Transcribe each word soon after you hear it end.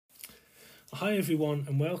Hi everyone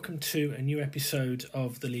and welcome to a new episode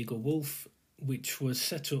of The Legal Wolf, which was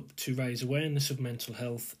set up to raise awareness of mental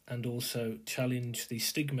health and also challenge the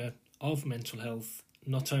stigma of mental health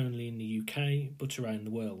not only in the UK but around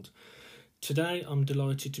the world. Today I'm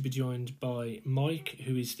delighted to be joined by Mike,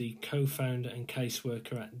 who is the co-founder and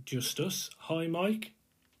caseworker at Just Us. Hi Mike.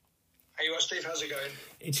 Hey, you all right, Steve? How's it going?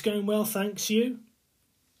 It's going well, thanks. You?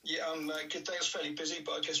 Yeah, I'm good. Thanks. Fairly busy,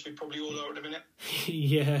 but I guess we probably all are at a minute.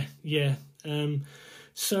 Yeah.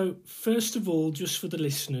 So, first of all, just for the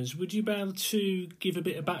listeners, would you be able to give a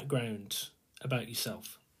bit of background about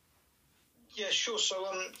yourself? Yeah, sure. So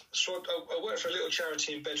I work for a little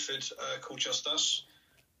charity in Bedford called Just Us.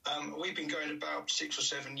 We've been going about 6 or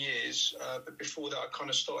 7 years, but before that I kind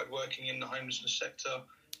of started working in the homelessness sector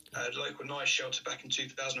at a local night shelter back in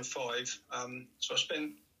 2005. So I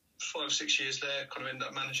spent 5 or 6 years there, kind of ended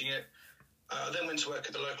up managing it. I then went to work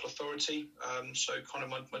at the local authority. So kind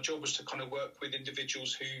of my job was to kind of work with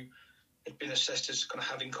individuals who had been assessed as kind of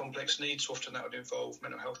having complex needs. Often that would involve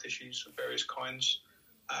mental health issues of various kinds.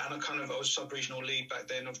 And I was sub-regional lead back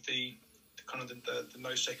then of the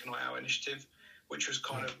No Second Night Out initiative, which was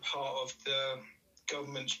kind of part of the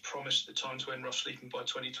government's promise at the time to end rough sleeping by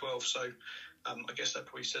 2012. So I guess that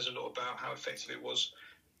probably says a lot about how effective it was.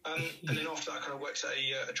 And then after that, I kind of worked at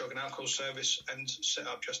a drug and alcohol service and set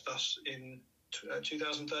up Just Us in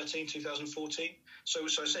 2013, 2014. So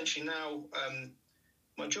essentially now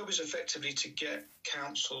my job is effectively to get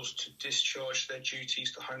councils to discharge their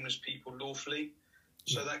duties to homeless people lawfully.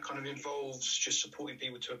 So that kind of involves just supporting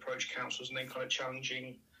people to approach councils and then kind of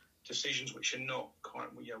challenging decisions which are not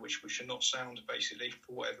which are not sound, basically,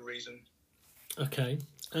 for whatever reason. Okay,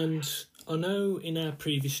 and I know in our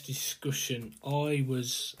previous discussion I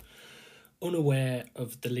was unaware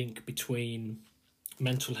of the link between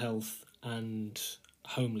mental health and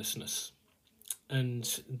homelessness,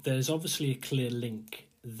 and there's obviously a clear link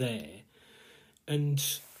there. And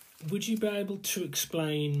would you be able to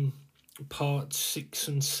explain Part 6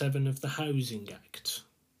 and 7 of the Housing Act?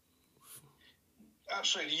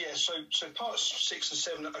 Absolutely, yeah. So parts 6 and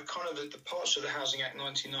 7 are kind of the parts of the Housing Act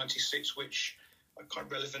 1996 which are kind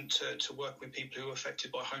of relevant to work with people who are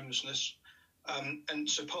affected by homelessness. And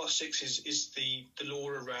so part 6 is the law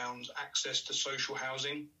around access to social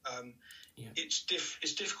housing. It's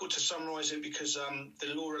difficult to summarise it because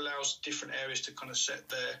the law allows different areas to kind of set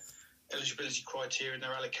their eligibility criteria and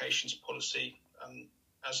their allocations policy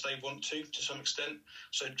as they want to some extent.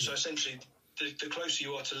 So essentially, the closer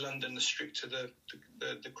you are to London, the stricter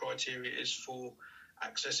the criteria is for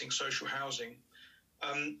accessing social housing.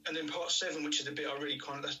 And then part 7, which is the bit I really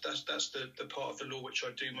that's the part of the law which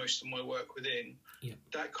I do most of my work within. Yeah.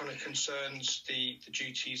 That kind of concerns the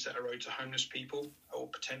duties that are owed to homeless people or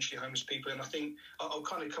potentially homeless people. And I think I'll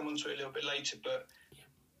kind of come onto it a little bit later, but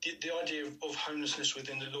the idea of homelessness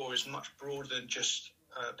within the law is much broader than just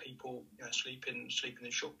people sleeping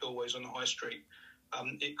in shop doorways on the high street.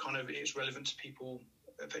 It's relevant to people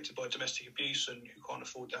affected by domestic abuse and who can't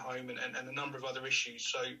afford their home and a number of other issues.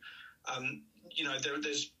 So,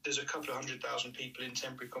 there's a couple of 100,000 people in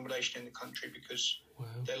temporary accommodation in the country because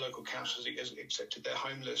their local councils has accepted they're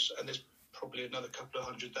homeless, and there's probably another couple of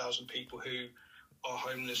 100,000 people who are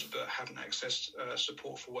homeless but haven't accessed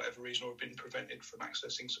support for whatever reason or have been prevented from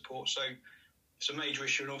accessing support. So it's a major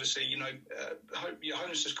issue, and obviously,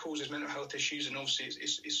 homelessness causes mental health issues, and obviously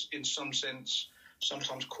it's in some sense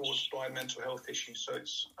sometimes caused by mental health issues. So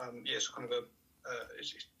it's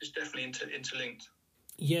it's definitely interlinked.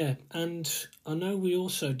 Yeah, and I know we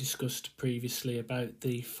also discussed previously about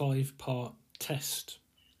the 5-part test,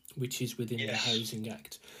 which is within the Housing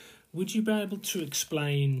Act. Would you be able to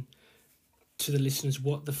explain to the listeners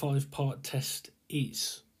what the 5-part test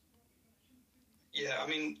is? Yeah, I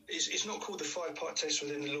mean, it's not called the 5-part test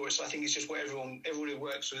within the law. I think it's just what everyone who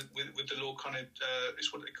works with the law kind of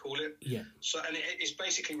is what they call it. Yeah. So, and it's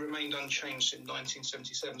basically remained unchanged since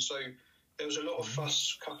 1977. So there was a lot of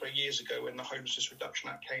fuss a couple of years ago when the Homelessness Reduction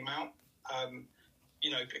Act came out.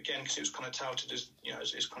 Again, because it was kind of touted as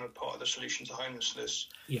as kind of part of the solution to homelessness.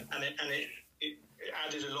 Yeah. And it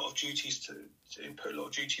added a lot of duties it put a lot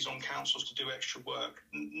of duties on councils to do extra work,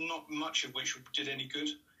 not much of which did any good.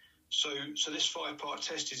 So this 5-part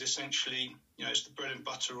test is essentially, it's the bread and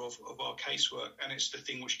butter of our casework, and it's the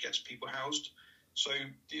thing which gets people housed. So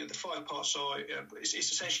the 5 parts are, it's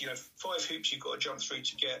essentially 5 hoops you've got to jump through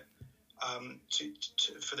to get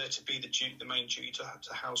for there to be the main duty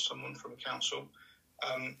to house someone from a council.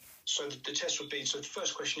 So the test would be, so the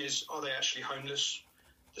first question is, are they actually homeless?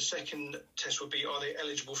 The second test would be, are they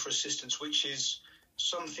eligible for assistance, which is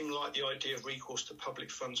something like the idea of recourse to public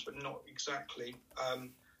funds, but not exactly.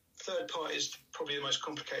 Third part is probably the most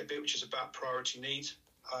complicated bit, which is about priority need,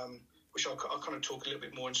 which I'll kind of talk a little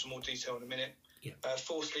bit more in some more detail in a minute. Yeah.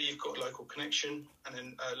 Fourthly, you've got local connection, and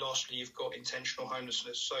then lastly, you've got intentional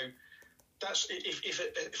homelessness. So that's if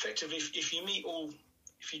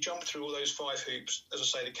you jump through all those 5 hoops, as I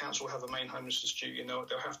say, the council will have a main homelessness duty, and they'll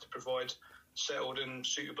have to provide settled and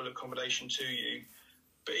suitable accommodation to you.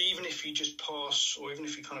 But even if you just pass, or even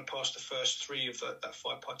if you kind of pass the first 3 of that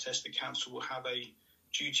 5-part test, the council will have a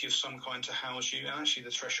duty of some kind to house you, and actually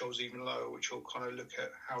the threshold's even lower, which we'll kind of look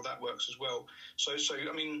at how that works as well. So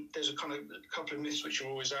I mean, there's a couple of myths which are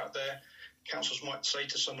always out there. Councils might say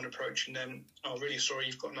to someone approaching them, "Oh, really sorry,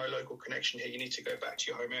 you've got no local connection here. You need to go back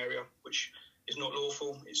to your home area," which is not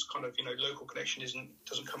lawful. It's kind of, local connection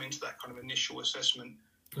doesn't come into that kind of initial assessment.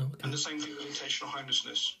 Okay. And the same thing with intentional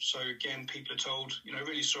homelessness. So again, people are told,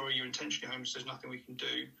 "Really sorry, you're intentionally homeless. There's nothing we can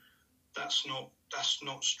do." That's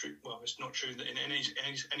not strict. Well, it's not true in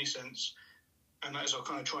any sense. And as I'll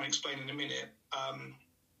kind of try and explain in a minute,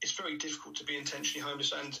 it's very difficult to be intentionally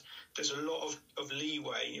homeless, and there's a lot of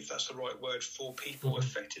leeway, if that's the right word, for people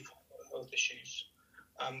affected by health issues.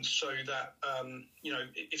 So that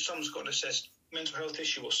if someone's got an assessed mental health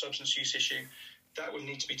issue or substance use issue, that will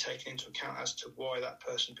need to be taken into account as to why that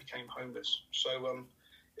person became homeless. So,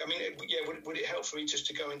 I mean, would it help for me just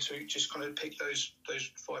to go into just kind of pick those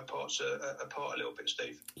 5 parts apart a little bit,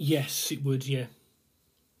 Steve? Yes, it would. Yeah.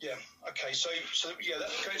 Yeah. Okay. So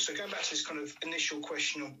going back to this kind of initial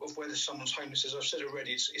question of whether someone's homeless, as I've said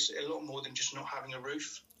already, it's a lot more than just not having a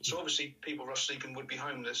roof. So obviously, people rough sleeping would be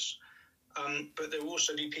homeless, but there will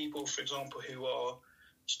also be people, for example, who are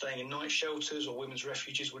staying in night shelters or women's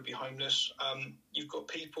refuges would be homeless. You've got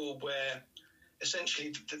people where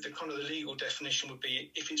essentially the kind of the legal definition would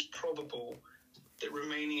be if it's probable that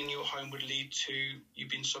remaining in your home would lead to you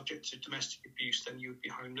being subject to domestic abuse, then you would be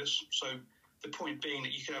homeless. So the point being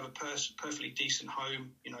that you can have a perfectly decent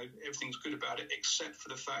home, everything's good about it, except for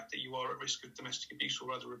the fact that you are at risk of domestic abuse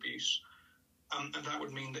or other abuse. And that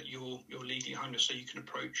would mean that you're legally homeless, so you can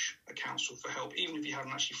approach a council for help, even if you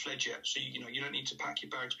haven't actually fled yet. So, you don't need to pack your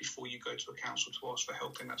bags before you go to a council to ask for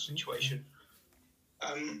help in that situation.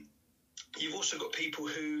 You've also got people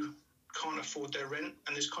who can't afford their rent,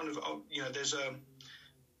 and there's kind of, there's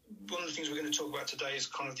one of the things we're going to talk about today is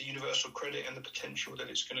kind of the universal credit and the potential that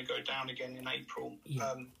it's going to go down again in April.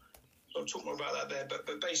 Yeah. So I'll talk more about that there,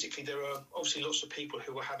 but basically there are obviously lots of people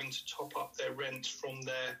who are having to top up their rent from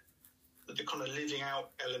the kind of living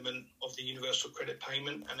out element of the universal credit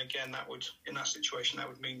payment, and again, in that situation that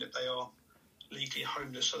would mean that they are legally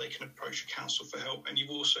homeless, so they can approach a council for help. And you've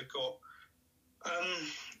also got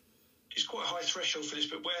it's quite a high threshold for this,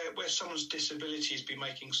 but where someone's disability has been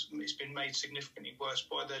made significantly worse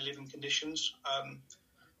by their living conditions.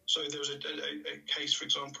 So there was a case, for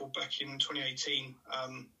example, back in 2018,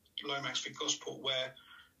 Lomax v Gosport, where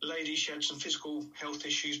a lady, she had some physical health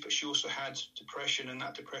issues, but she also had depression, and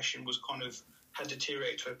that depression had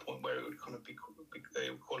deteriorated to a point where it would kind of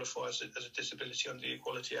qualify as a disability under the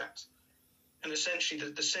Equality Act. And essentially,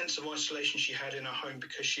 the sense of isolation she had in her home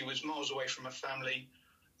because she was miles away from her family.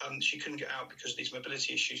 She couldn't get out because of these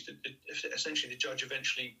mobility issues. Essentially, the judge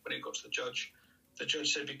eventually, when it got to the judge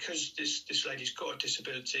said because this lady's got a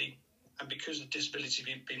disability, and because the disability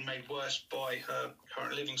had been made worse by her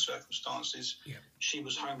current living circumstances, she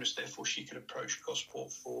was homeless. Therefore, she could approach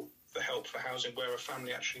Gosport for help, for housing, where her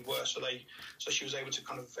family actually were. So she was able to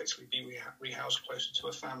kind of effectively be rehoused closer to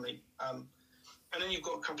her family. And then you've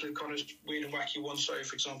got a couple of kind of weird and wacky ones. So,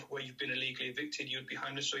 for example, where you've been illegally evicted, you would be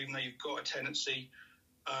homeless. So even though you've got a tenancy,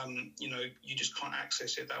 you just can't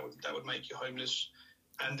access it. That would make you homeless.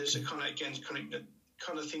 And there's a kind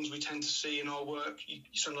of things we tend to see in our work.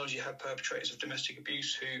 Sometimes you have perpetrators of domestic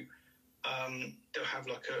abuse who they'll have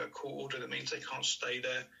like a court order that means they can't stay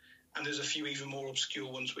there. And there's a few even more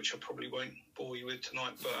obscure ones which I probably won't bore you with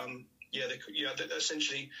tonight. But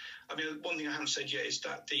essentially, I mean, one thing I haven't said yet is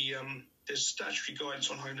that there's statutory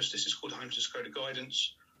guidance on homelessness. It's called the Homelessness Code of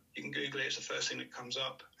Guidance. You can Google it. It's the first thing that comes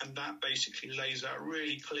up, and that basically lays out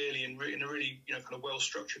really clearly and in a really kind of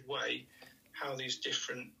well-structured way how these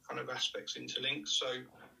different kind of aspects interlink. So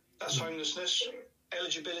that's homelessness.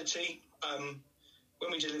 Eligibility.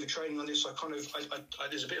 When we deliver training on this,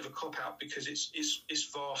 there's a bit of a cop out because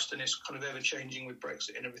it's vast and it's kind of ever changing with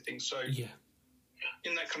Brexit and everything. So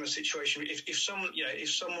in that kind of situation, if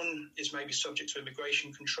someone is maybe subject to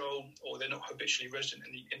immigration control or they're not habitually resident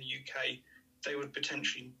in the UK, they would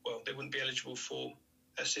they wouldn't be eligible for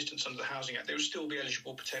assistance under the Housing Act. They would still be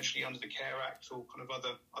eligible potentially under the Care Act or kind of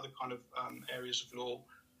other kind of areas of law.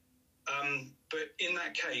 But in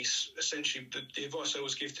that case, essentially, the advice I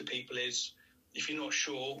always give to people is if you're not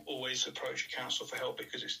sure, always approach a counsellor for help,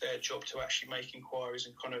 because it's their job to actually make inquiries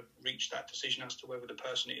and kind of reach that decision as to whether the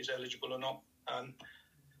person is eligible or not. And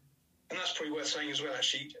that's probably worth saying as well,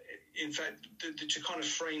 actually. In fact, to kind of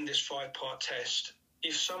frame this 5-part test,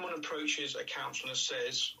 if someone approaches a counsellor and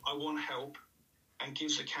says, I want help, and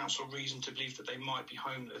gives the counsellor reason to believe that they might be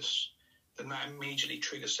homeless, then that immediately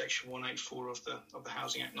triggers Section 184 of the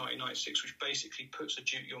Housing Act 1996, which basically puts a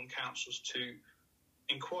duty on counsellors to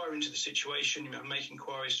inquire into the situation, make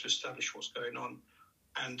inquiries to establish what's going on,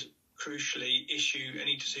 and crucially issue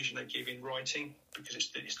any decision they give in writing, because it's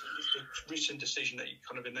the written decision that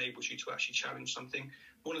kind of enables you to actually challenge something.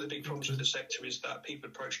 One of the big problems with the sector is that people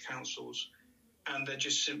approach councils and they're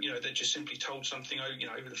just simply told something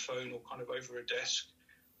over the phone or kind of over a desk,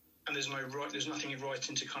 and there's nothing in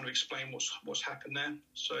writing to kind of explain what's happened there.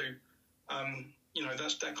 So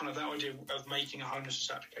that's that idea of making a homelessness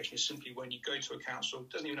application is simply when you go to a council. It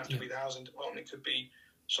doesn't even have to be the housing department. It could be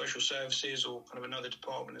social services or kind of another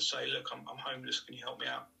department, and say, look, I'm homeless, can you help me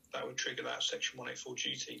out? That would trigger that Section 184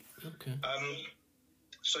 duty. Okay.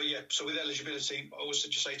 So with eligibility, I always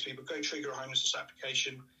just say to people, go trigger a homelessness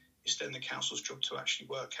application. It's then the council's job to actually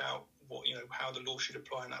work out how the law should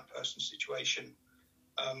apply in that person's situation.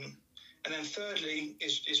 And then thirdly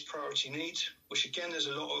is priority need, which again, there's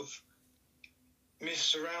a lot of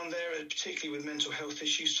myths around there, particularly with mental health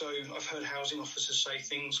issues. So I've heard housing officers say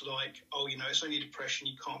things like, it's only depression,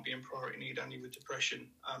 you can't be in priority need only with depression,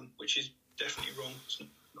 which is definitely wrong. It's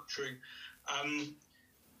not true.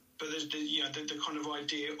 But there's the kind of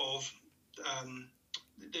idea of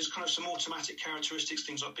there's kind of some automatic characteristics,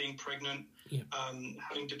 things like being pregnant,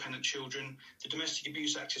 having dependent children. The Domestic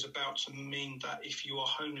Abuse Act is about to mean that if you are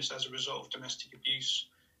homeless as a result of domestic abuse,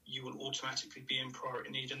 you will automatically be in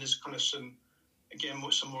priority need. And there's kind of some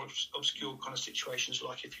more obscure kind of situations,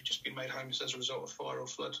 like if you've just been made homeless as a result of fire or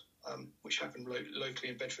flood, which happened locally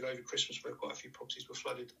in Bedford over Christmas, where quite a few properties were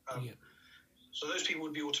flooded. So those people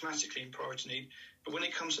would be automatically in priority need. But when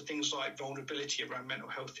it comes to things like vulnerability around mental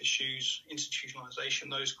health issues, institutionalisation,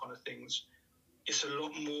 those kind of things, it's a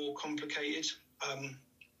lot more complicated.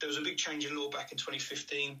 There was a big change in law back in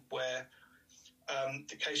 2015 where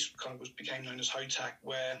the case kind of became known as HOTAC,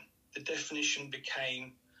 where the definition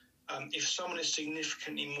became if someone is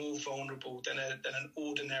significantly more vulnerable than an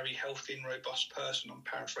ordinary healthy and robust person, I'm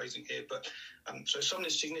paraphrasing here, but so if someone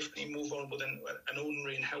is significantly more vulnerable than an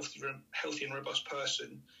ordinary and healthy and robust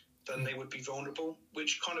person, then they would be vulnerable,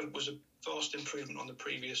 which kind of was a vast improvement on the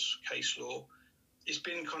previous case law. It's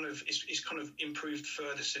been kind of improved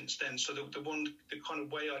further since then. So the kind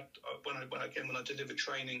of way when I deliver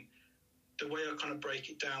training, the way I kind of break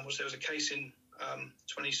it down was there was a case in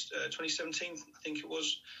 2017, I think it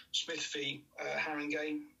was, Smith v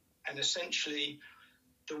Haringey, and essentially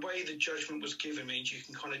the way the judgment was given means you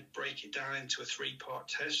can kind of break it down into a 3-part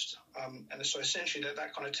test, and so essentially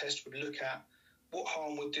that kind of test would look at what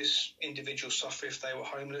harm would this individual suffer if they were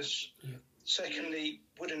homeless. Secondly,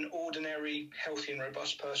 would an ordinary healthy and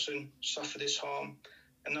robust person suffer this harm?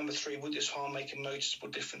 And number 3, would this harm make a noticeable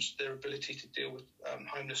difference to their ability to deal with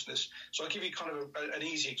homelessness? So I'll give you kind of an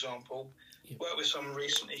easy example. Worked with someone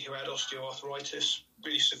recently who had osteoarthritis,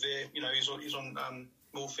 really severe. He's on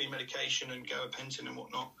morphine medication and gabapentin and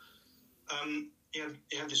whatnot. He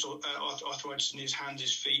had this arthritis in his hands,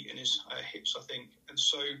 his feet, and his hips, I think. And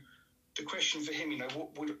so the question for him,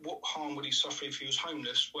 what harm would he suffer if he was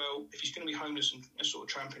homeless? Well, if he's going to be homeless and sort of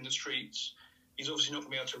tramping the streets, he's obviously not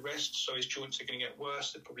going to be able to rest, so his joints are going to get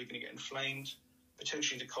worse. They're probably going to get inflamed.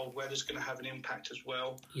 Potentially the cold weather's going to have an impact as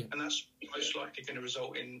well. And that's most likely going to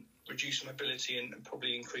result in reduced mobility and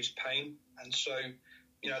probably increased pain. And so,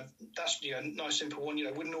 that's a nice simple one.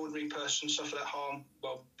 Would an ordinary person suffer that harm?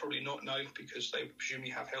 Well, probably not, no, because they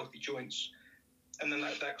presumably have healthy joints. And then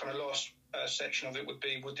that kind of last section of it would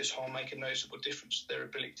be, would this harm make a noticeable difference to their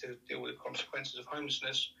ability to deal with the consequences of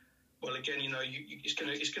homelessness? Well, again, it's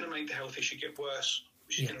going to make the health issue get worse,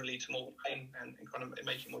 which is going to lead to more pain and kind of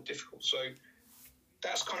make it more difficult. So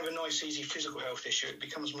that's kind of a nice, easy physical health issue. It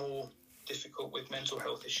becomes more difficult with mental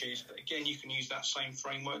health issues. But again, you can use that same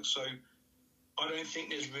framework. So I don't think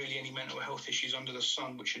there's really any mental health issues under the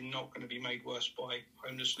sun which are not going to be made worse by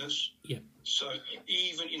homelessness. So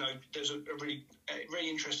even, there's a really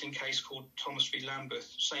interesting case called Thomas v Lambeth,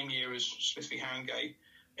 same year as Smith v Haringey,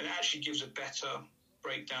 and it actually gives a better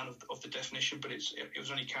breakdown of the definition, but it was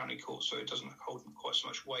only county court, so it doesn't hold quite so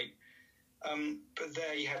much weight. But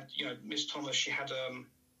there you had, Miss Thomas, she had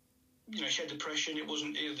depression. It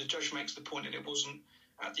wasn't, the judge makes the point that it wasn't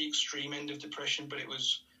at the extreme end of depression, but it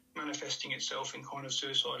was manifesting itself in kind of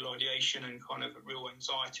suicidal ideation and kind of real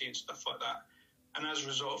anxiety and stuff like that. And as a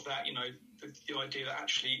result of that, the idea that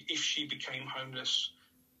actually if she became homeless,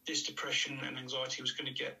 this depression and anxiety was going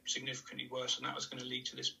to get significantly worse, and that was going to lead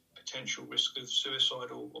to this potential risk of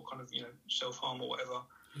suicide or kind of, self-harm or whatever.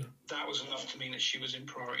 Yeah. That was enough to mean that she was in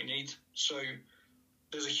priority need. So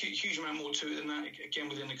there's a huge amount more to it than that. Again,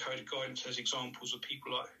 within the Code of Guidance, there's examples of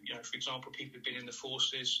people like, for example, people who've been in the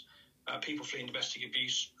forces, people fleeing domestic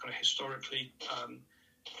abuse kind of historically.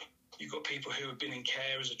 You've got people who have been in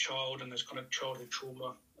care as a child, and there's kind of childhood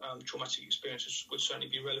trauma, traumatic experiences would certainly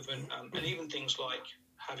be relevant. And even things like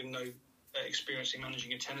having no experience in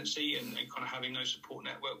managing a tenancy and kind of having no support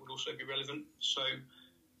network would also be relevant. So,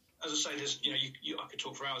 as I say, there's, I could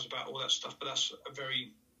talk for hours about all that stuff, but that's a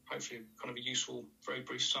very, hopefully, kind of a useful, very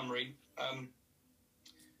brief summary.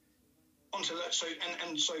 Onto that. So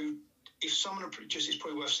if someone it's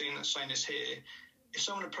probably worth saying this here. If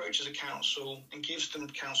someone approaches a council and gives them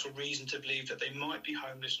council reason to believe that they might be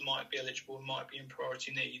homeless, might be eligible, and might be in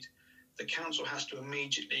priority need, the council has to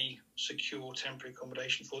immediately secure temporary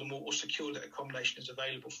accommodation for them, or secure that accommodation is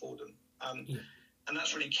available for them. And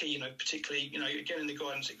that's really key, particularly, again, in the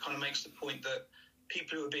guidance, it kind of makes the point that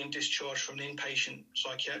people who are being discharged from an inpatient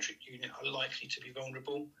psychiatric unit are likely to be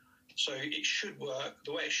vulnerable. So it should work.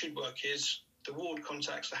 The way it should work is the ward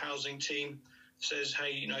contacts the housing team, says,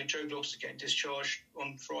 hey, Joe Bloggs is getting discharged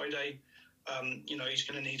on Friday. He's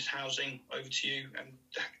going to need housing, over to you. And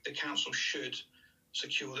the council should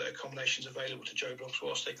secure that accommodation is available to Joe Bloggs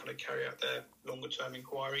whilst they kind of carry out their longer term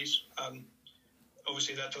inquiries.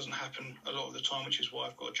 Obviously, that doesn't happen a lot of the time, which is why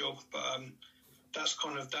I've got a job. But that's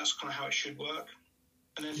kind of how it should work.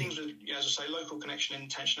 And then things with, as I say, local connection and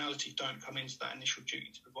intentionality don't come into that initial duty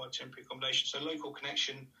to provide temporary accommodation. So local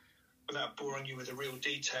connection, without boring you with the real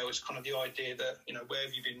detail, is kind of the idea that, where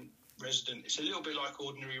have you been resident? It's a little bit like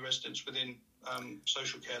ordinary residence within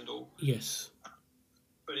social care law. Yes.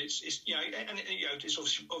 But it's it's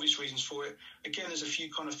obvious reasons for it. Again, there's a few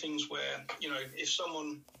kind of things where, if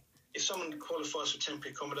someone qualifies for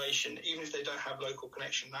temporary accommodation, even if they don't have local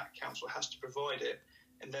connection, that council has to provide it,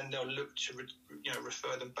 and then they'll look to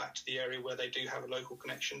refer them back to the area where they do have a local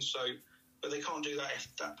connection. So, but they can't do that if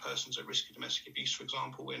that person's at risk of domestic abuse, for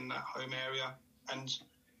example, in that home area. And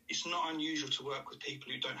it's not unusual to work with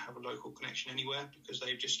people who don't have a local connection anywhere, because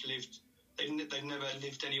they've just lived. They've never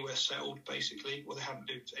lived anywhere settled, basically, or they haven't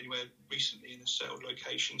lived anywhere recently in a settled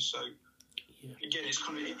location. So, again,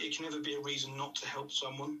 it can never be a reason not to help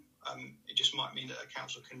someone. It just might mean that a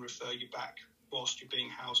council can refer you back whilst you're being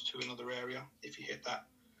housed to another area if you hit that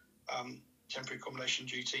temporary accommodation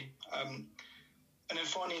duty. And then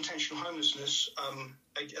finally, intentional homelessness.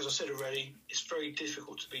 As I said already, it's very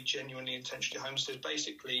difficult to be genuinely intentionally homeless. There's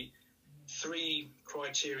basically 3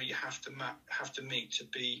 criteria you have to meet to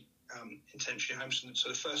be intentionally homeless. So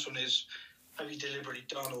the first one is, have you deliberately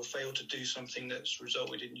done or failed to do something that's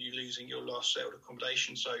resulted in you losing your last settled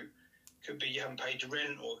accommodation? So it could be you haven't paid your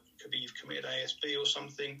rent, or it could be you've committed ASB or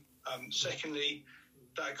something. Secondly,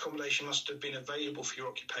 that accommodation must have been available for your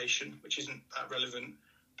occupation, which isn't that relevant.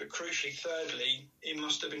 But crucially, thirdly, it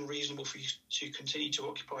must have been reasonable for you to continue to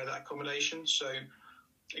occupy that accommodation. So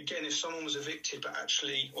again, if someone was evicted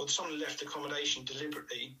or someone left accommodation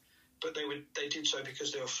deliberately, but they did so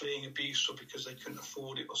because they were fleeing abuse or because they couldn't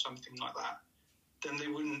afford it or something like that, then they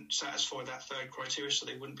wouldn't satisfy that third criteria, so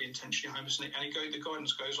they wouldn't be intentionally homeless. And the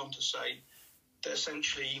guidance goes on to say that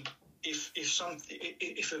essentially, if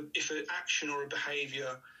an action or a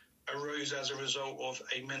behaviour arose as a result of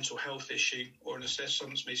a mental health issue or an assessed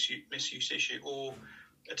substance misuse issue or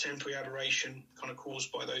a temporary aberration kind of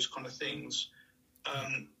caused by those kind of things,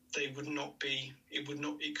 it could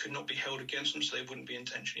not be held against them, so they wouldn't be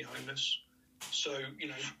intentionally homeless. So,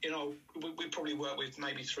 we probably work with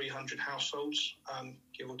maybe 300 households,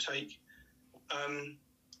 give or take,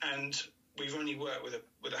 and we've only worked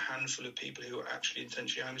with a handful of people who are actually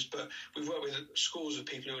intentionally homeless, but we've worked with scores of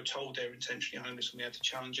people who are told they're intentionally homeless and we had to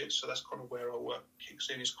challenge it. So that's kind of where our work kicks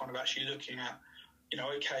in, is kind of actually looking at,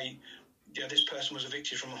 this person was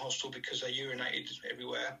evicted from a hostel because they urinated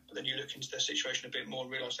everywhere, but then you look into their situation a bit more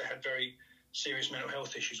and realise they had very serious mental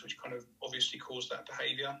health issues, which kind of obviously caused that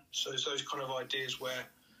behaviour. So it's those kind of ideas where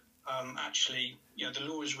actually, the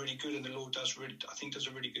law is really good, and the law does a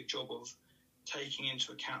really good job of taking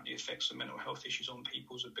into account the effects of mental health issues on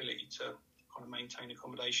people's ability to kind of maintain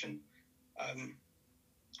accommodation.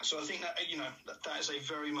 So I think that that is a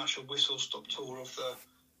very much a whistle-stop tour of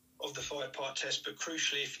the 5-part test. But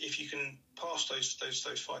crucially, if you can pass those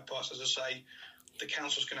 5 parts, as I say, the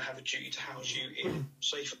council's going to have a duty to house you in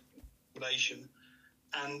safe accommodation.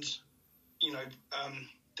 And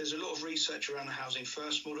there's a lot of research around the Housing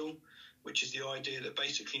First model, which is the idea that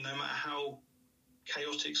basically no matter how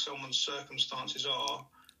chaotic someone's circumstances are,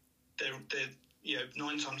 they're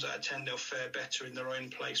 9 times out of 10 they'll fare better in their own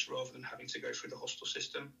place rather than having to go through the hostel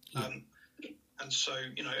system. Yeah. And so,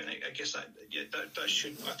 I guess that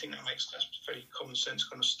should, I think that's fairly common sense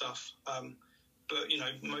kind of stuff. But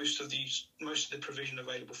most of the provision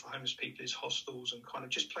available for homeless people is hostels and kind of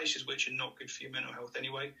just places which are not good for your mental health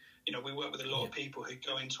anyway. We work with a lot of people who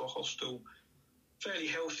go into a hostel fairly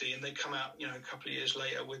healthy, and they come out, a couple of years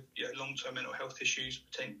later with long-term mental health issues,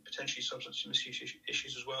 potentially substance misuse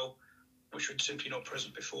issues as well, which were simply not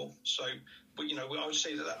present before. So, but I would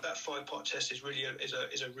say that 5-part test is really is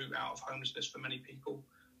a route out of homelessness for many people.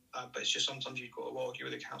 But it's just sometimes you've got to argue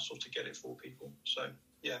with the council to get it for people. So,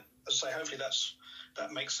 yeah, as I say, hopefully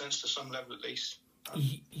that makes sense to some level at least.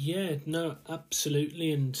 Yeah, no,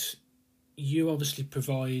 absolutely. And you obviously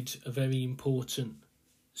provide a very important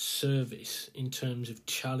service in terms of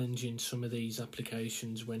challenging some of these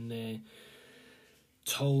applications when they're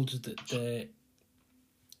told that they're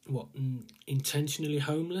intentionally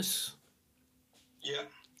homeless. Yeah.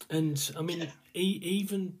 And I mean,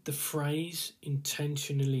 even the phrase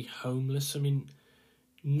intentionally homeless, I mean,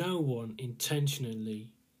 no one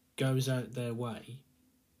intentionally goes out their way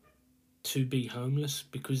to be homeless,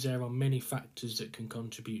 because there are many factors that can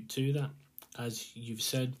contribute to that, as you've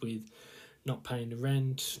said, with not paying the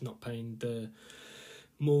rent, not paying the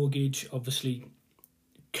mortgage. Obviously,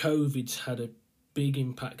 COVID's had a big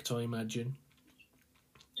impact, I imagine.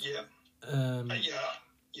 Yeah.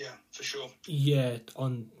 Yeah, for sure. Yeah,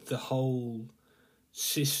 on the whole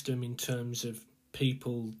system in terms of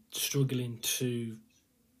people struggling to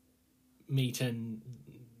meet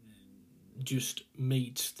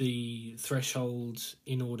the thresholds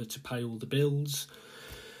in order to pay all the bills.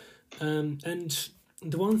 And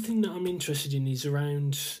the one thing that I'm interested in is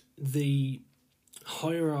around the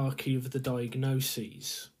hierarchy of the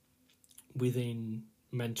diagnoses within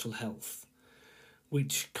mental health,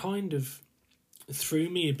 which kind of threw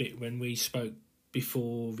me a bit when we spoke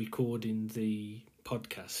before recording the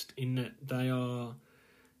podcast, in that they are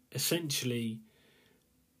essentially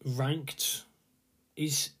ranked.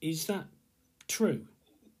 Is that true?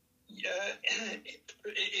 Yeah,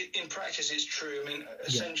 in practice it's true. I mean,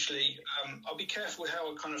 essentially, I'll be careful with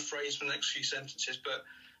how I kind of phrase the next few sentences, but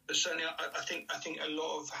certainly I think a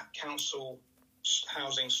lot of council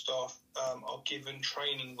housing staff are given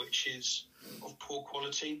training which is of poor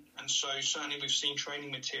quality, and so certainly we've seen training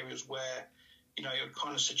materials where it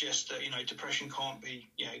kind of suggests that depression can't lead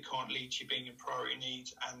to you being in priority need,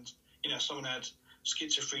 and someone had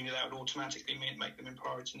schizophrenia, that would automatically make them in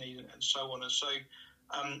priority need, and so on. And so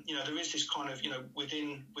there is this kind of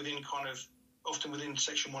within kind of often within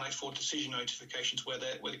Section 184 decision notifications where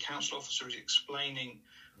the council officer is explaining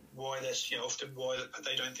why there's often why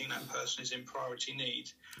they don't think that person is in priority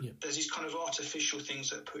need. Yeah. There's these kind of artificial things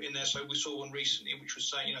that are put in there. So we saw one recently which was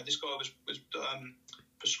saying this guy was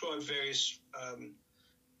prescribed various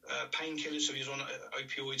painkillers, so he was on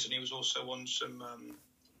opioids and he was also on some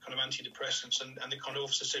kind of antidepressants, and the kind of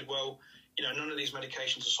officer said, well, none of these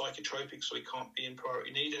medications are psychotropic, so he can't be in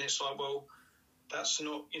priority need. And it's like, well, that's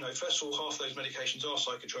not, first of all, half of those medications are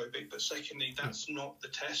psychotropic, but secondly, that's not the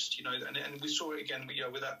test, and we saw it again,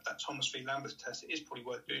 with that Thomas v. Lambeth test. It is probably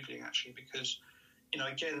worth Googling, actually, because,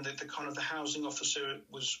 again, the kind of the housing officer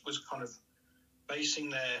was kind of basing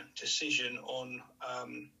their decision on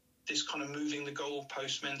this kind of moving the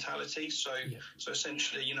goalpost mentality. So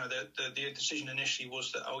essentially, the decision initially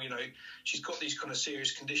was that, she's got these kind of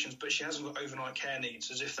serious conditions, but she hasn't got overnight care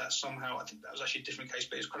needs, as if that somehow, I think that was actually a different case,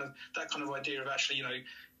 but it's kind of that kind of idea of actually,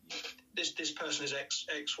 this person is X,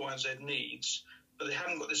 Y, and Z needs, but they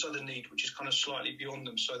haven't got this other need, which is kind of slightly beyond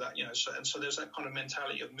them. So that, so there's that kind of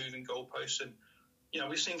mentality of moving goalposts. And,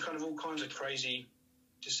 we've seen kind of all kinds of crazy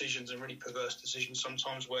decisions and really perverse decisions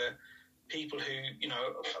sometimes where people who,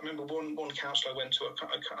 I remember one council I went to,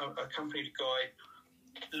 accompanied a guy,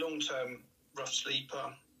 long-term rough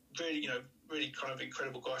sleeper, really, really kind of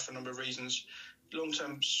incredible guy for a number of reasons,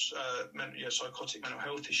 long-term psychotic mental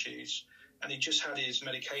health issues, and he just had his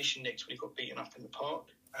medication nicked when he got beaten up in the park.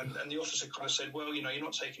 And the officer kind of said, well, you're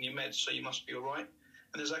not taking your meds, so you must be all right.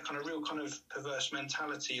 And there's that kind of real kind of perverse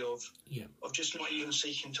mentality of just not even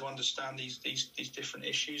seeking to understand these different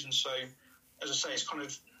issues. And so, as I say, it's kind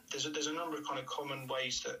of, there's a number of kind of common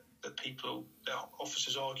ways that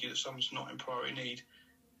officers argue that someone's not in priority need,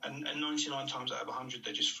 and 99 times out of 100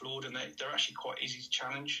 they're just flawed, and they're actually quite easy to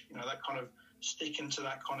challenge. That kind of sticking to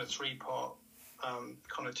that kind of 3-part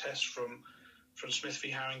kind of test from Smith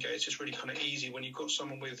v Haringey. It's just really kind of easy when you've got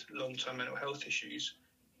someone with long-term mental health issues.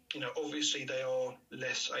 obviously they are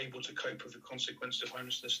less able to cope with the consequences of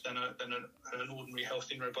homelessness than an ordinary,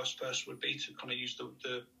 healthy, and robust person would be, to kind of use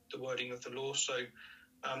the wording of the law. So,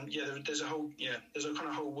 there's a kind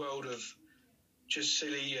of whole world of just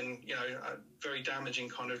silly and, very damaging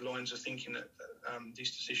kind of lines of thinking that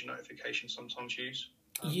these decision notifications sometimes use.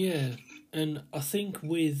 And I think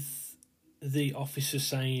with the officer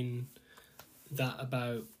saying that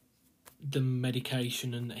about the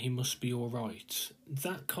medication and that he must be all right,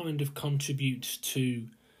 that kind of contributes to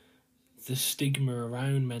the stigma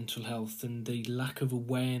around mental health and the lack of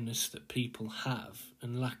awareness that people have,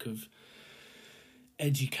 and lack of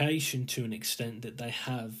education to an extent that they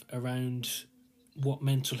have around what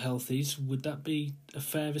mental health is. Would that be a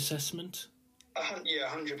fair assessment? Yeah,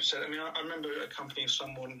 100%. I mean, I remember accompanying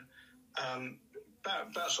someone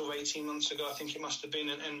about sort of 18 months ago, I think it must have been,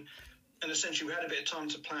 and essentially we had a bit of time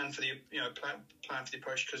to plan for the plan for the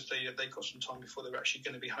approach, because they got some time before they were actually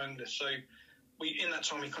going to be homeless. So in that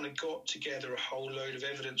time we kind of got together a whole load of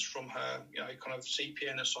evidence from her, kind of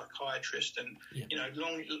CPN, a psychiatrist, and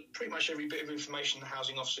pretty much every bit of information the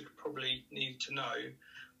housing officer could probably need to know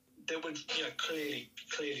that would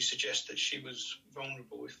clearly suggest that she was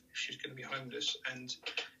vulnerable if she was going to be homeless. And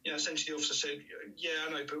essentially the officer said, I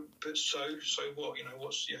know, but so what?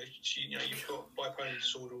 What's you've got bipolar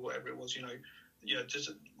disorder or whatever it was.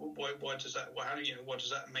 Why does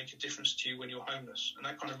that make a difference to you when you're homeless? And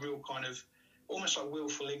that kind of real kind of almost like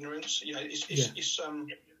willful ignorance. It's a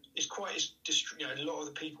lot of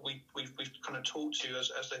the people we've kind of talked to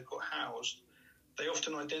as they've got housed, they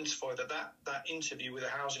often identify that interview with a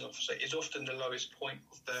housing officer is often the lowest point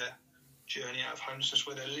of their journey out of homelessness,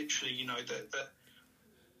 where they're literally, that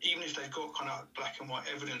even if they've got kind of black and white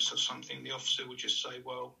evidence of something, the officer would just say,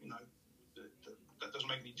 well, that doesn't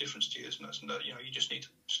make any difference to you, isn't it? And you just need to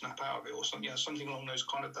snap out of it, or something, something along those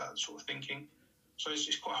kind of that sort of thinking. So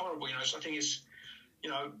it's quite horrible, So I think it's,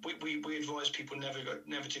 we advise people never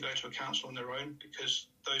to go to a council on their own, because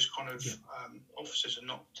those kind of officers are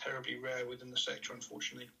not terribly rare within the sector,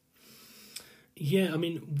 unfortunately. Yeah, I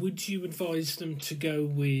mean, would you advise them to go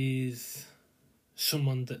with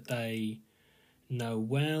someone that they know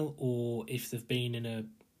well, or if they've been in a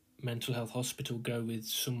mental health hospital, go with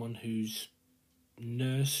someone who's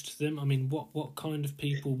nursed them? I mean, what kind of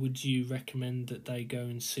people would you recommend that they go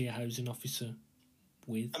and see a housing officer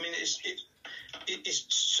with? I mean, it's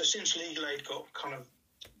so since legal aid got kind of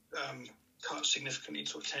cut significantly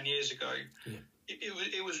sort of 10 years ago,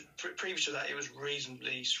 it was previous to that, it was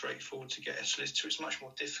reasonably straightforward to get a solicitor. It's much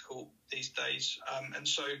more difficult these days, and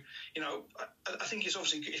so I think it's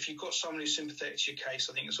obviously, if you've got someone who's sympathetic to your case,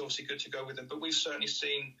 I think it's obviously good to go with them. But we've certainly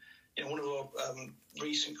seen, one of our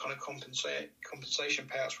recent kind of compensation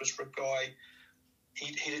payouts was for a guy.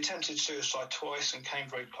 He'd attempted suicide twice and came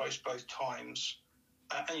very close both times.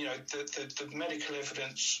 And the medical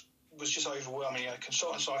evidence was just overwhelming. A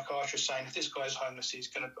consultant psychiatrist saying, if this guy's homeless, he's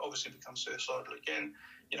going to obviously become suicidal again.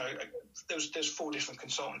 There's 4 different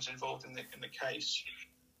consultants involved in the case,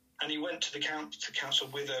 and he went to the council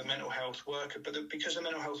with a mental health worker. But because the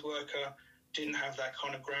mental health worker didn't have that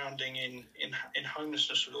kind of grounding in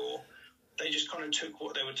homelessness law, they just kind of took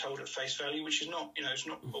what they were told at face value, which is not, it's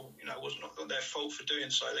not, it was not their fault for doing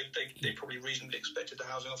so. They probably reasonably expected the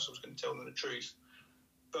housing officer was going to tell them the truth.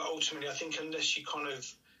 But ultimately, I think unless you kind of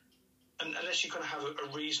have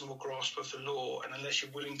a reasonable grasp of the law, and unless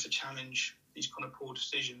you're willing to challenge these kind of poor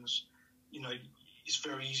decisions, it's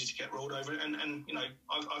very easy to get rolled over. And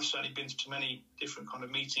I've certainly been to many different kind of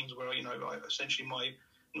meetings where essentially my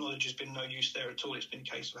knowledge has been no use there at all. It's been a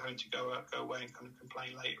case of having to go away and kind of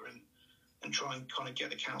complain later and try and kind of get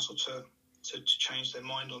the council to change their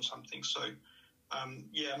mind on something. So I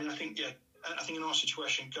think in our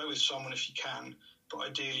situation, go with someone if you can. But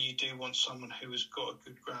ideally, you do want someone who has got a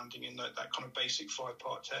good grounding in that kind of basic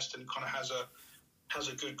 5-part test, and kind of has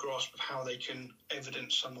a good grasp of how they can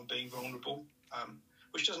evidence someone being vulnerable,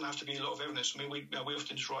 which doesn't have to be a lot of evidence. I mean, we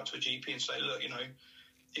often just write to a GP and say, look,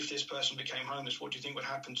 if this person became homeless, what do you think would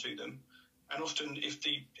happen to them? And often, if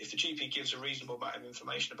the GP gives a reasonable amount of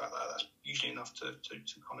information about that, that's usually enough to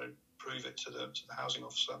kind of prove it to the housing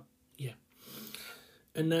officer. Yeah.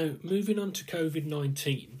 And now, moving on to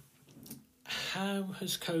COVID-19. How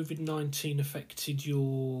has COVID-19 affected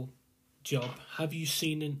your job? Have you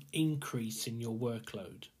seen an increase in your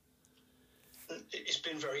workload? It's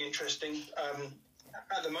been very interesting.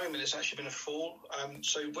 At the moment, it's actually been a fall.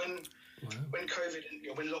 So when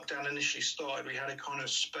COVID, when lockdown initially started, we had a kind of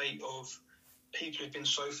spate of people who'd been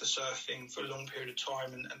sofa surfing for a long period of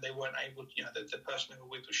time, and they weren't able, the person they were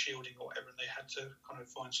with was shielding or whatever, and they had to kind of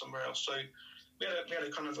find somewhere else. So we had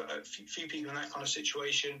a kind of a few people in that kind of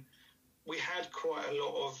situation. we had quite a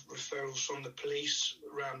lot of referrals from the police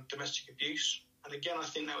around domestic abuse. And again, I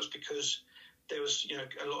think that was because there was,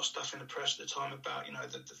 a lot of stuff in the press at the time about,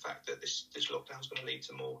 the fact that this lockdown is going to lead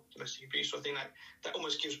to more domestic abuse. So I think that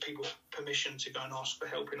almost gives people permission to go and ask for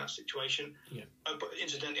help in that situation. Yeah. But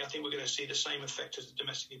incidentally, I think we're going to see the same effect as the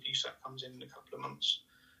Domestic Abuse Act comes in a couple of months.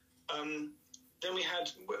 Then we had,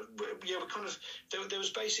 there was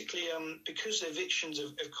basically, because the evictions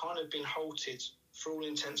have kind of been halted for all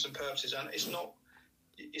intents and purposes, and it's not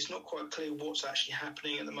quite clear what's actually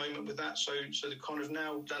happening at the moment with that. So the kind of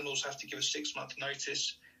now landlords have to give a 6-month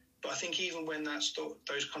notice. But I think even when those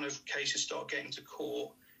kind of cases start getting to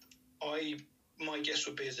court, my guess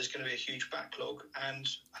would be is there's going to be a huge backlog, and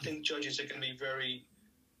I think judges are going to be very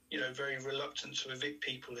reluctant to evict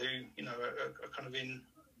people who are kind of in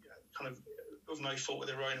of no fault of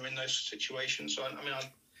their own or in those situations. So I don't know.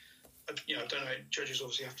 Judges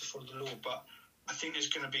obviously have to follow the law, but I think there's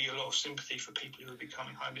going to be a lot of sympathy for people who are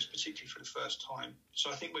becoming homeless, particularly for the first time. So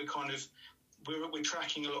I think we're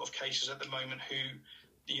tracking a lot of cases at the moment who,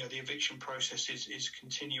 the eviction process is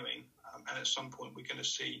continuing, and at some point we're going to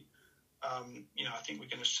see, I think we're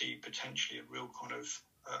going to see potentially a real kind of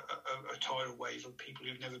a tidal wave of people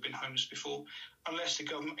who've never been homeless before, unless the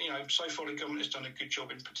government, so far the government has done a good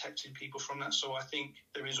job in protecting people from that. So I think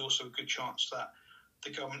there is also a good chance that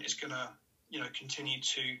the government is going to, continue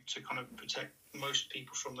to kind of protect most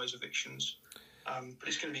people from those evictions. But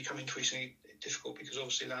it's going to become increasingly difficult because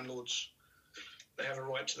obviously landlords, they have a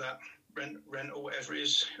right to that rent or whatever it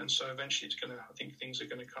is. And so eventually I think things are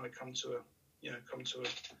going to kind of come to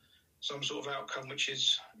some sort of outcome, which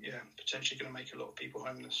is, potentially going to make a lot of people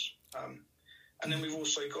homeless. And then we've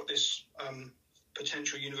also got this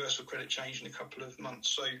potential universal credit change in a couple of months.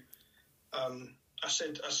 So I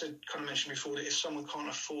said, kind of mentioned before that if someone can't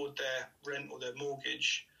afford their rent or their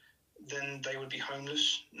mortgage, then they would be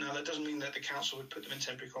homeless. Now, that doesn't mean that the council would put them in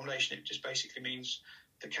temporary accommodation. It just basically means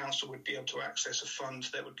the council would be able to access a fund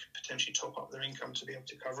that would potentially top up their income to be able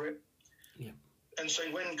to cover it. Yeah. And so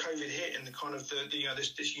when COVID hit and the kind of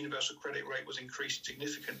this universal credit rate was increased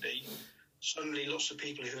significantly, suddenly lots of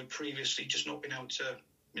people who had previously just not been able to,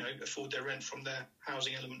 afford their rent from their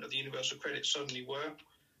housing element of the universal credit suddenly were.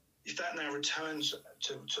 If that now returns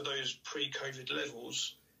to those pre-COVID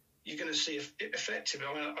levels, you're going to see effectively,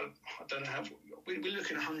 I don't know how, we're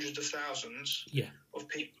looking at hundreds of thousands of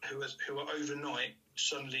people who are overnight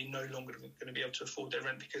suddenly no longer going to be able to afford their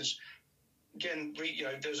rent because, again,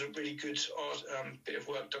 there's a really good bit of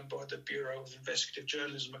work done by the Bureau of Investigative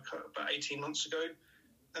Journalism about 18 months ago,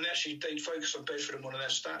 and they focused on Bedford and one of their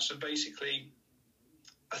stats, and basically,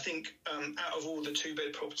 I think out of all the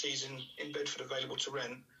 2-bed properties in Bedford available to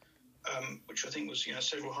rent, which I think was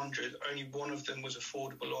several hundred, only one of them was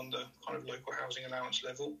affordable on the kind of local housing allowance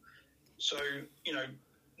level. So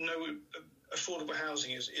no affordable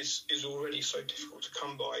housing is already so difficult to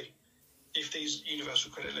come by. If these universal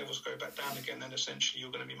credit levels go back down again, then essentially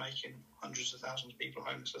you're going to be making hundreds of thousands of people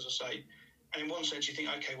homeless, as I say. And in one sense, you think,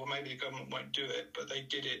 okay, well, maybe the government won't do it, but they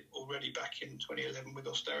did it already back in 2011 with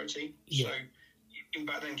austerity. Yeah. So even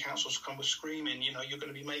back then, councils come with screaming, you're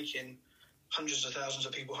going to be making hundreds of thousands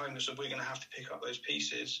of people homeless, and we're going to have to pick up those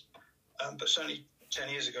pieces. But certainly 10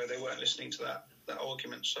 years ago, they weren't listening to that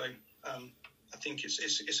argument. So I think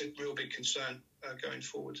it's a real big concern going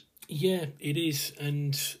forward. Yeah, it is.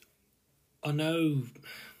 And I know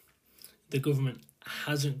the government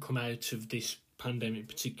hasn't come out of this pandemic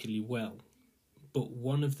particularly well, but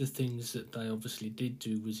one of the things that they obviously did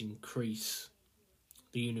do was increase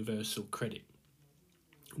the universal credit,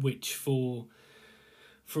 which for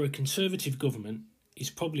a Conservative government is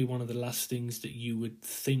probably one of the last things that you would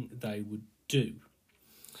think they would do.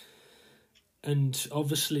 And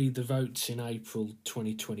obviously the votes in April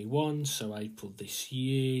 2021, so April this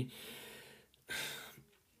year,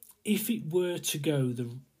 if it were to go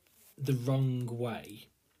the wrong way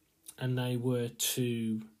and they were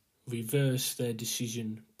to reverse their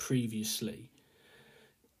decision previously,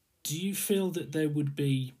 do you feel that there would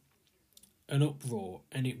be an uproar?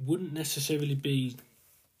 And it wouldn't necessarily be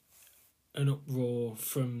an uproar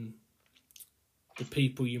from the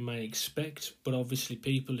people you may expect, but obviously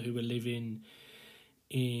people who are living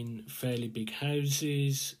in fairly big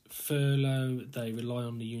houses, furlough, they rely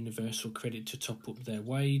on the universal credit to top up their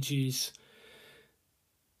wages.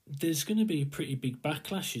 There's going to be a pretty big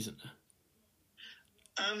backlash, isn't there?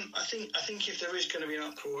 I think if there is going to be an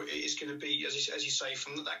uproar, it is going to be, as you say,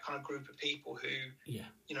 from that kind of group of people who,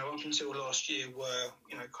 up until last year were,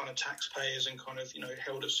 kind of taxpayers and kind of,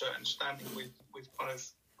 held a certain standing with kind of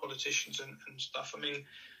politicians and stuff. I mean,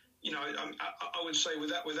 I would say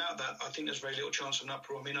without that, I think there's very little chance of an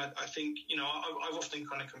uproar. I mean, I think, I've often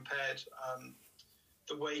kind of compared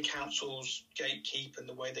the way councils gatekeep and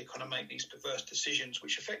the way they kind of make these perverse decisions,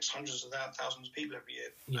 which affects hundreds of thousands of people every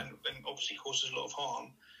year, and obviously causes a lot of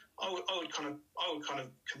harm. I would kind of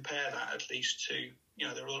compare that at least to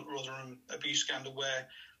the Rotherham abuse scandal, where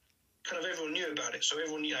kind of everyone knew about it, so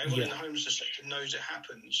everyone in the homelessness sector knows it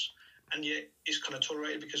happens, and yet it's kind of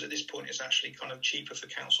tolerated because at this point it's actually kind of cheaper for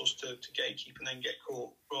councils to gatekeep and then get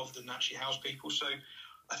caught rather than actually house people. So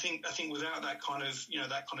I think without that kind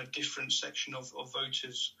of different section of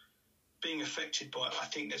voters being affected by it, I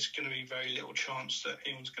think there's going to be very little chance that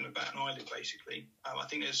anyone's going to bat an eyelid. Basically, I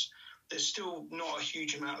think there's still not a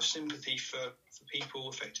huge amount of sympathy for people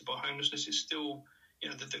affected by homelessness. It's still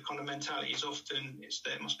the kind of mentality is often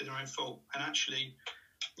it must be their own fault, and actually,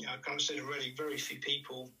 I kind of said already, very few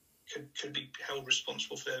people could be held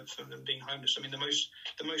responsible for them being homeless. I mean, the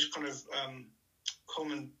most kind of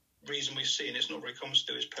common reason we see, and it's not very common to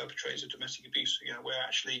do, is perpetrators of domestic abuse. Where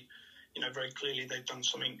actually, very clearly they've done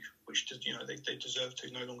something which they deserve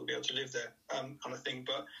to no longer be able to live there, kind of thing.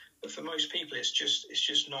 But for most people, it's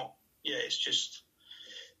just not. Yeah,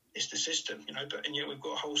 it's the system, and yet we've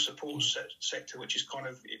got a whole support sector which is kind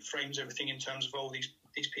of, it frames everything in terms of all these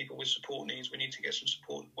people with support needs. We need to get some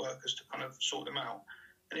support workers to kind of sort them out.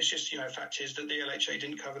 And it's just, fact is that the LHA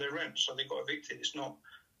didn't cover their rent, so they got evicted. It's not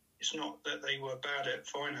that they were bad at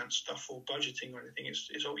finance stuff or budgeting or anything.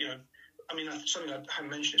 It's all, I mean, something I haven't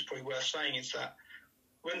mentioned is probably worth saying is that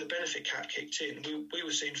when the benefit cap kicked in, we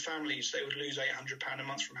were seeing families, they would lose £800 a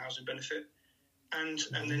month from housing benefit. And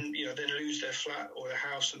then then lose their flat or their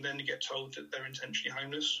house, and then get told that they're intentionally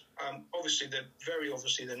homeless. Obviously,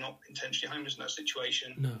 they're not intentionally homeless in that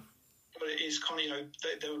situation. No, but it is kind of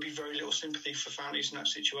there would be very little sympathy for families in that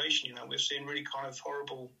situation. We're seeing really kind of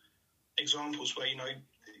horrible examples where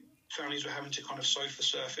families were having to kind of sofa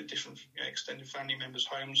surf at different extended family members'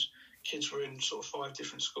 homes. Kids were in sort of 5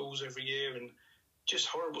 different schools every year, and just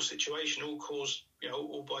horrible situation. All caused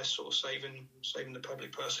all by sort of saving the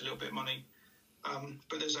public purse a little bit of money.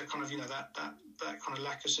 But there's that kind of that kind of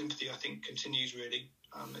lack of sympathy, I think, continues really.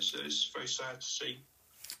 It's very sad to see.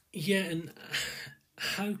 Yeah, and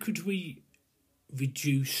how could we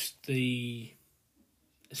reduce the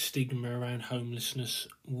stigma around homelessness?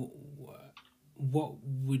 What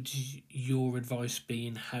would your advice be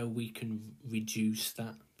in how we can reduce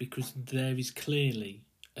that? Because there is clearly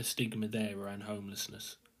a stigma there around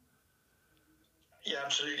homelessness. Yeah,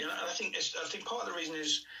 absolutely. And I think part of the reason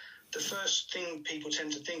is, the first thing people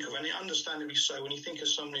tend to think of, and understandably so, when you think of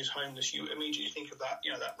someone who's homeless, you immediately think of that,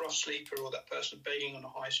 that rough sleeper or that person begging on a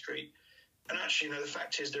high street. And actually, the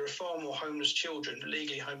fact is there are far more homeless children,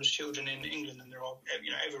 legally homeless children in England than there are,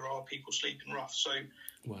 ever are people sleeping rough. So,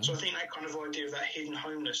 wow. So I think that kind of idea of that hidden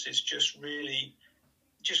homeless is just really,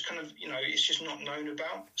 just kind of, it's just not known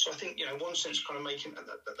about. So I think, in one sense, kind of making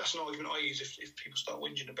that's an argument I use if people start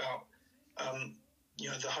whinging about,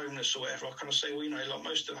 the homeless or whatever. I kind of say, well, like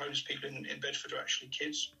most of the homeless people in Bedford are actually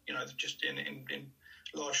kids. They're just in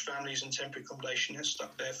large families and temporary accommodation. They're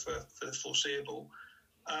stuck there for the foreseeable.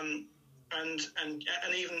 And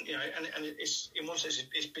even and it's, in one sense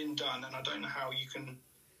it's been done, and I don't know how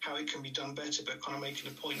it can be done better. But kind of making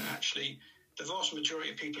the point that actually the vast majority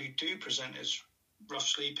of people who do present as rough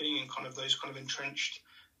sleeping and kind of those kind of entrenched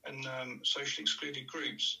and socially excluded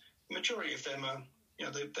groups, the majority of them are.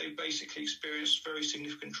 They basically experience very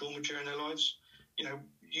significant trauma during their lives,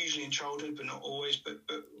 usually in childhood, but not always, but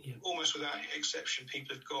almost without exception,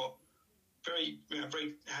 people have got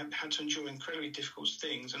had to endure incredibly difficult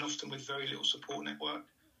things, and often with very little support network.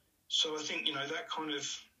 So I think, that kind of,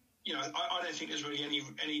 I don't think there's really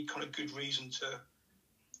any kind of good reason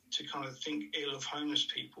to kind of think ill of homeless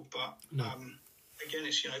people, but no. Again,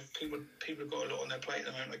 it's, people have got a lot on their plate at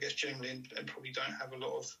the moment, I guess, generally, and probably don't have a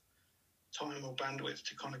lot of time or bandwidth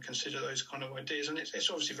to kind of consider those kind of ideas. And it's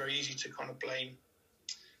obviously very easy to kind of blame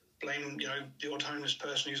the odd homeless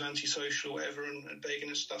person who's antisocial or whatever and begging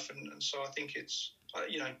and stuff. And so I think it's,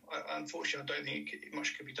 unfortunately, I don't think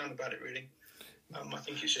much could be done about it, really. I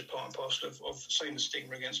think it's just part and parcel of saying the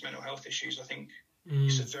stigma against mental health issues. I think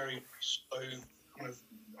it's a very slow kind of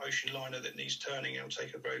ocean liner that needs turning. It'll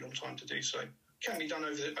take a very long time to do so. It can be done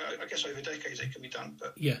over decades. It can be done,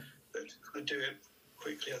 but to do it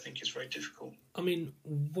quickly, I think it's very difficult. I mean,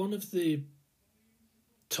 one of the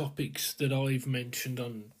topics that I've mentioned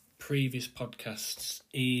on previous podcasts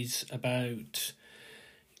is about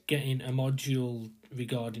getting a module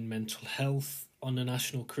regarding mental health on the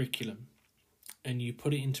national curriculum, and you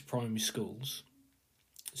put it into primary schools,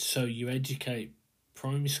 so you educate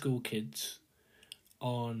primary school kids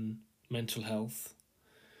on mental health,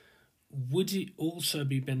 would it also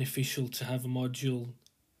be beneficial to have a module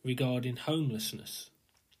regarding homelessness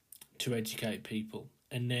to educate people,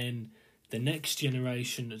 and then the next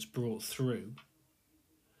generation that's brought through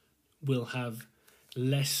will have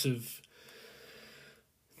less of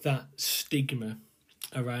that stigma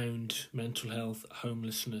around mental health,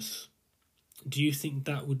 homelessness? Do you think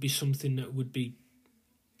that would be something that would be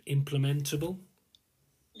implementable?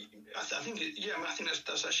 I think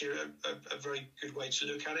that's actually a very good way to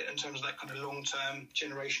look at it in terms of that kind of long-term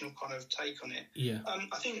generational kind of take on it. Yeah.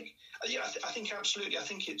 I think absolutely. I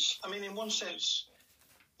think it's. I mean, in one sense,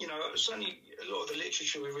 certainly a lot of the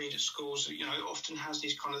literature we read at schools, often has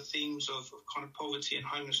these kind of themes of kind of poverty and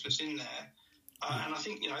homelessness in there. And I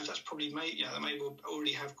think that's probably that may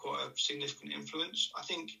already have quite a significant influence. I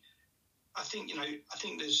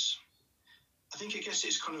guess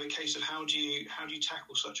it's kind of a case of how do you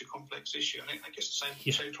tackle such a complex issue. And I guess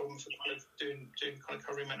the same problem for kind of doing kind of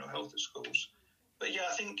covering mental health at schools. But yeah,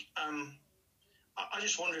 I think I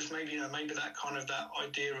just wonder if maybe that kind of that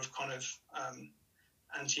idea of kind of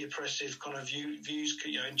anti-oppressive kind of views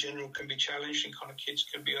in general can be challenged, and kind of kids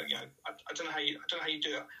can be I don't know how you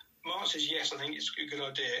do it. My answer is yes. I think it's a good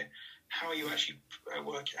idea. How you actually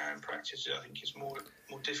work it out in practice, I think, is more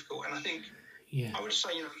difficult. And I think. Yeah. I would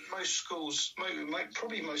say, most schools,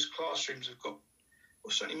 probably most classrooms have got, or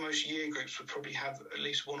certainly most year groups would probably have at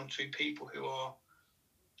least one or two people who are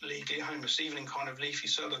legally homeless, even in kind of leafy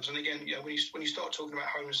suburbs. And again, when you start talking about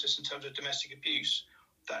homelessness in terms of domestic abuse,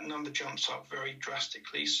 that number jumps up very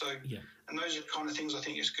drastically. So, and those are the kind of things I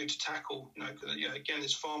think it's good to tackle. Because again,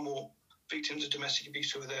 there's far more victims of domestic abuse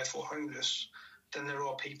who are therefore homeless than there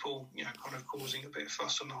are people, kind of causing a bit of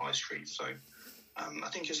fuss on the high street. So. I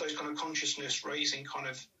think it's those kind of consciousness raising kind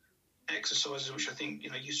of exercises, which I think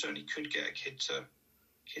you certainly could get a kid to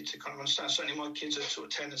kind of understand. Certainly, my kids are sort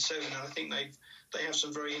of 10 and 7, and I think they have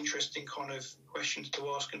some very interesting kind of questions to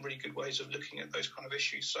ask and really good ways of looking at those kind of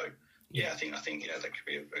issues. So I think that could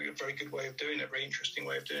be a very good way of doing it, a very interesting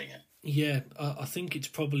way of doing it. Yeah, I think it's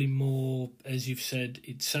probably more, as you've said,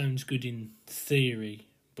 it sounds good in theory,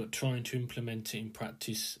 but trying to implement it in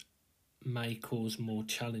practice may cause more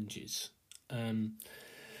challenges.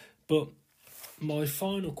 But my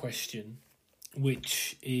final question,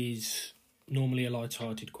 which is normally a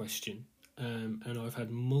light-hearted question, and I've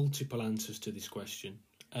had multiple answers to this question,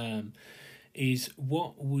 is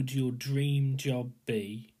what would your dream job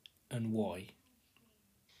be and why?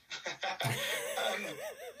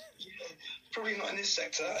 Probably not in this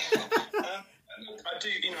sector. I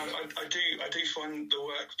do find the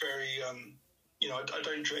work very. I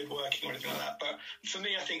don't dread working or anything like that. But for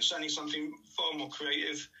me, I think certainly something far more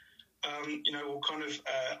creative. Or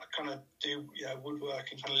kind of do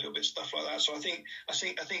woodwork and kind of little bit stuff like that. So I think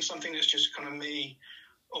something that's just kind of me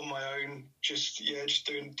on my own, just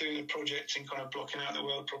doing a project and kind of blocking out the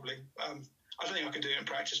world. Probably. I don't think I could do it in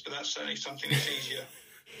practice, but that's certainly something that's easier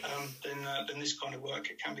than this kind of work.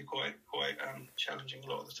 It can be quite challenging a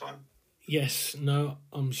lot of the time. Yes, no,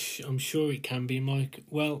 I'm sure it can be, Mike.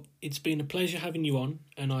 Well, it's been a pleasure having you on,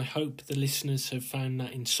 and I hope the listeners have found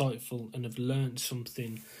that insightful and have learned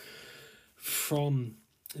something from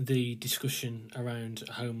the discussion around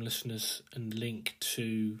homelessness and link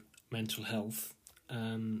to mental health.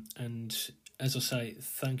 And as I say,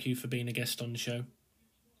 thank you for being a guest on the show.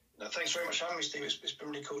 No, thanks very much for having me, Steve. It's been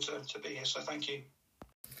really cool to be here, so thank you.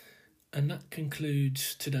 And that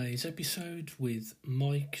concludes today's episode with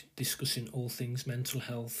Mike discussing all things mental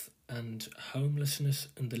health and homelessness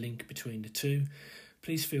and the link between the two.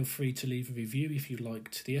 Please feel free to leave a review if you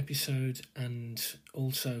liked the episode, and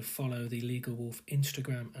also follow the Legal Wolf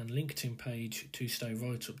Instagram and LinkedIn page to stay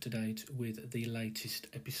right up to date with the latest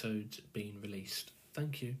episodes being released.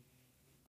 Thank you.